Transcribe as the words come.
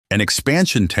An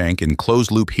expansion tank in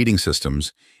closed-loop heating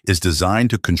systems is designed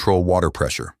to control water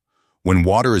pressure. When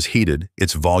water is heated,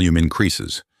 its volume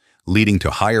increases, leading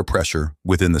to higher pressure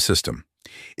within the system.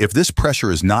 If this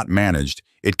pressure is not managed,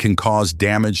 it can cause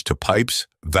damage to pipes,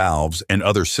 valves, and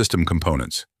other system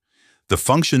components. The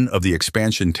function of the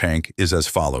expansion tank is as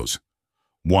follows.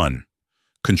 1.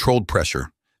 Controlled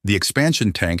pressure. The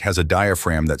expansion tank has a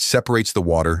diaphragm that separates the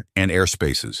water and air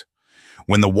spaces.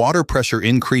 When the water pressure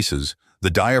increases, the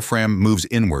diaphragm moves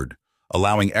inward,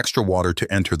 allowing extra water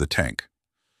to enter the tank.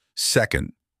 2.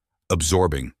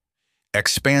 Absorbing.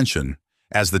 Expansion.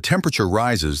 As the temperature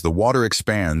rises, the water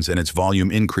expands and its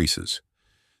volume increases.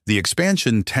 The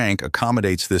expansion tank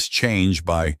accommodates this change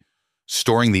by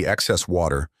storing the excess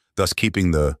water, thus keeping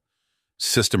the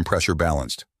system pressure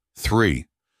balanced. 3.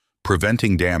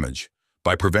 Preventing damage.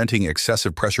 By preventing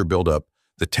excessive pressure buildup,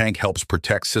 the tank helps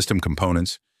protect system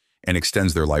components and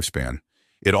extends their lifespan.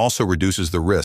 It also reduces the risk